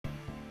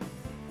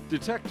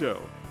Detecto,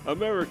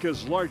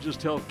 America's largest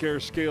healthcare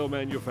scale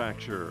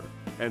manufacturer,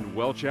 and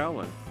Welch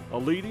Allyn, a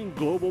leading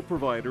global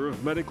provider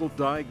of medical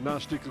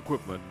diagnostic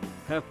equipment,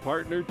 have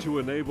partnered to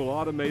enable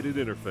automated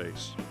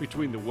interface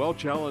between the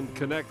Welch Allyn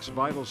Connex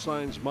vital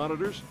signs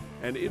monitors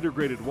and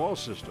integrated wall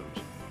systems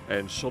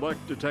and select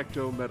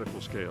Detecto medical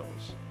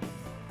scales.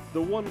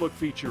 The one-look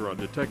feature on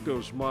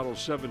Detecto's Model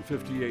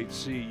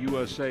 758C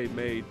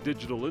USA-made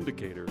digital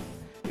indicator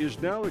is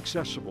now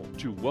accessible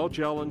to Welch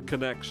Allyn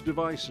Connex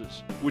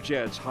devices, which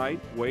adds height,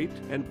 weight,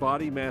 and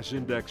body mass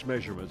index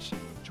measurements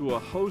to a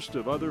host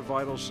of other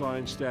vital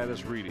sign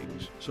status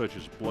readings, such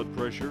as blood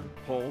pressure,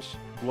 pulse,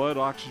 blood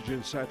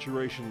oxygen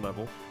saturation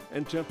level,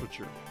 and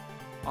temperature.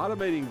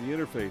 Automating the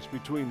interface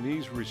between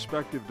these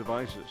respective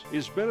devices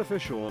is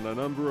beneficial in a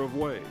number of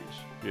ways.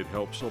 It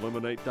helps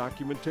eliminate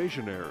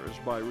documentation errors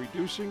by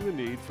reducing the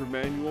need for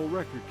manual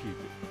record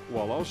keeping,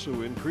 while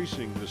also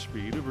increasing the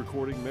speed of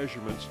recording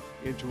measurements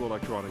into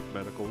electronic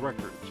medical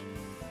records.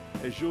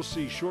 As you'll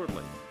see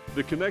shortly,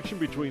 the connection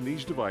between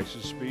these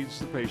devices speeds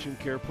the patient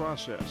care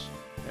process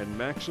and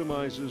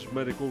maximizes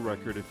medical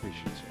record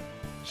efficiency.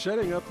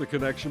 Setting up the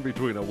connection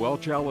between a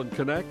Welch Allyn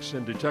Connex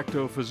and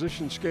Detecto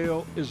physician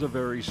scale is a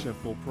very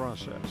simple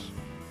process.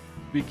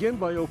 Begin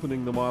by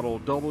opening the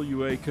model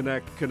WA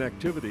Connect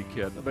connectivity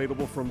kit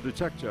available from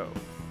Detecto.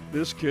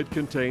 This kit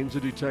contains a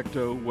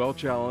Detecto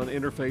Welch Allyn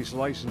interface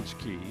license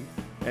key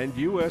and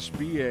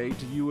USB-A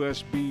to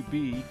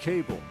USB-B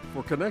cable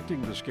for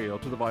connecting the scale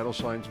to the vital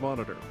signs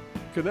monitor.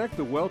 Connect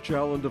the Welch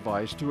Allyn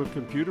device to a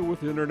computer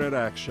with internet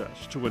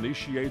access to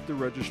initiate the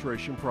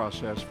registration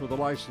process for the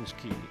license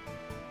key.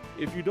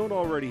 If you don't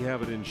already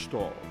have it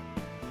installed,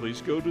 please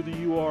go to the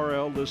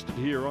URL listed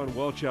here on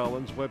Welch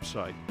Allyn's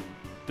website,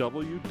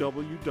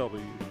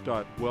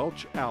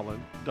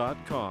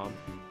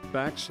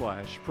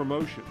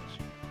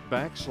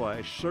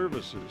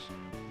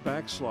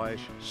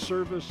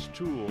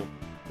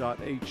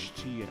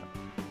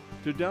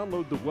 to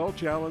download the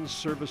Welch Allyn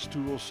Service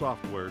Tool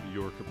software to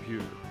your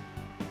computer.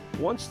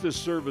 Once this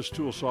Service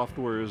Tool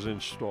software is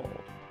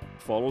installed,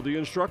 follow the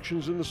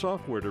instructions in the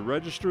software to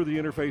register the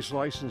interface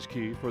license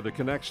key for the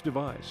Connex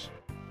device.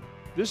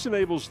 This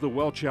enables the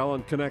Welch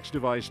Allyn Connex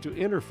device to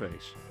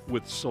interface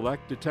with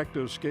select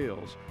Detecto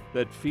scales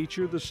that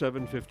feature the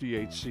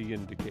 758C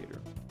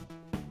indicator.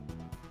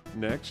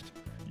 Next,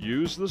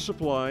 use the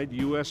supplied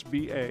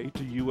USB-A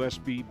to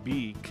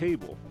USB-B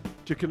cable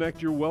to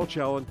connect your Welch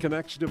Allyn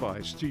Connex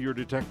device to your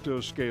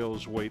Detecto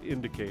scale's weight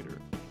indicator.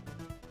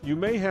 You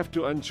may have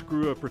to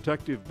unscrew a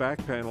protective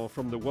back panel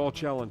from the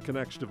Welch Allyn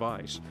Connex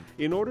device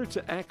in order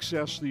to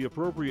access the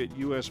appropriate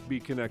USB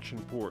connection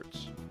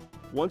ports.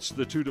 Once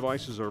the two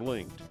devices are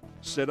linked,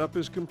 setup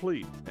is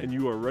complete and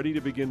you are ready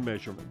to begin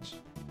measurements.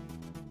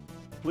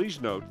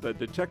 Please note that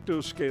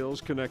Detecto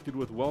scales connected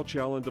with Welch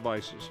Allyn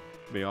devices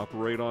may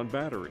operate on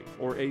battery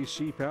or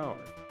AC power,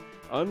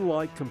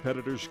 unlike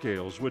competitor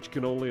scales which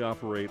can only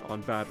operate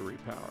on battery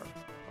power.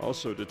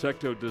 Also,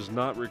 Detecto does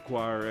not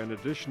require an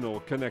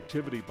additional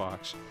connectivity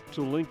box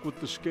to link with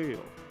the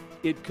scale.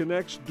 It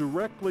connects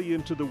directly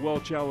into the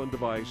Welch Allyn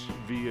device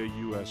via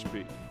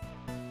USB.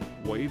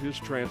 Weight is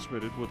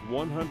transmitted with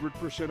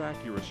 100%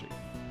 accuracy,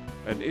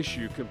 an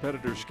issue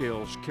competitor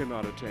scales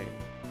cannot attain.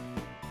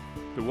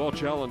 The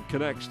Welch Allyn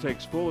Connex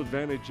takes full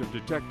advantage of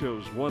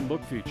Detecto's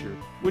one-look feature,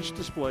 which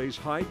displays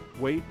height,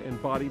 weight,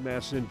 and body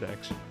mass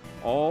index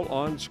all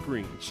on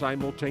screen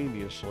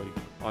simultaneously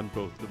on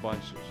both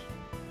devices.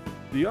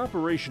 The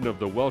operation of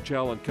the Welch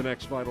Allyn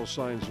Connex Vital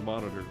Signs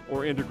Monitor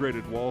or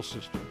integrated wall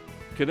system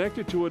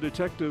connected to a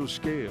Detecto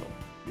scale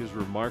is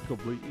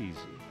remarkably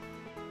easy.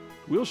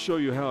 We'll show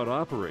you how it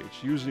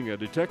operates using a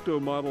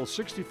Detecto Model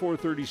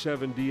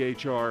 6437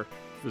 DHR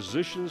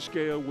physician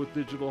scale with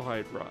digital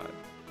height rod.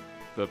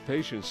 The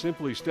patient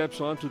simply steps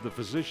onto the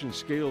physician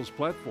scale's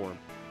platform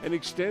and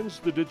extends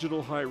the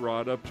digital height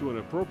rod up to an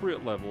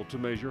appropriate level to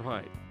measure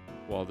height,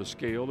 while the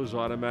scale is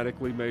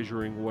automatically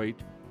measuring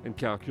weight and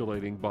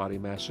calculating body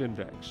mass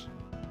index.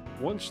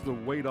 Once the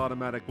weight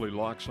automatically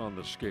locks on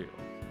the scale,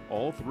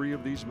 all three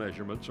of these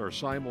measurements are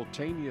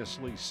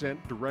simultaneously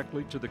sent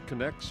directly to the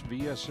Connex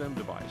VSM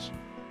device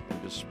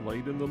and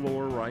displayed in the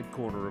lower right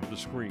corner of the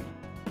screen.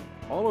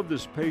 All of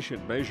this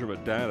patient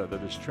measurement data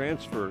that is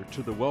transferred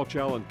to the Welch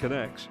Allyn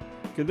Connex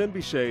can then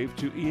be saved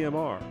to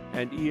EMR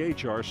and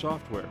EHR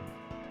software,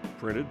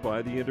 printed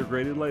by the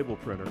integrated label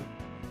printer,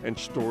 and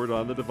stored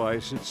on the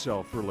device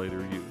itself for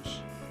later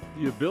use.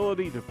 The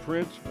ability to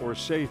print or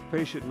save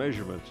patient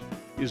measurements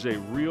is a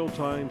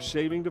real-time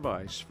saving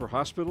device for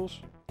hospitals,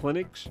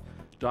 clinics,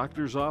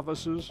 doctors'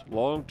 offices,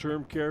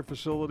 long-term care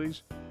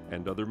facilities,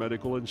 and other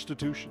medical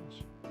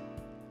institutions.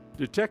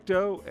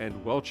 Detecto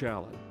and Welch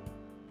Allyn,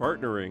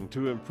 partnering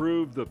to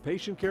improve the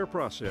patient care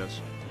process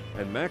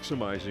and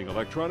maximizing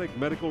electronic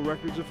medical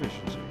records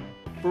efficiency.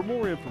 For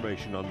more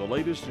information on the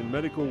latest in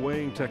medical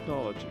weighing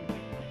technology,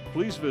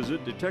 please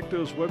visit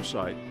Detecto's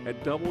website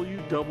at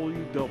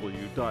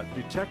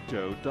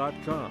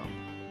www.detecto.com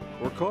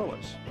or call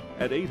us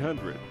at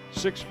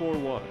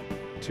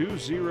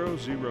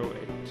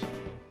 800-641-2008.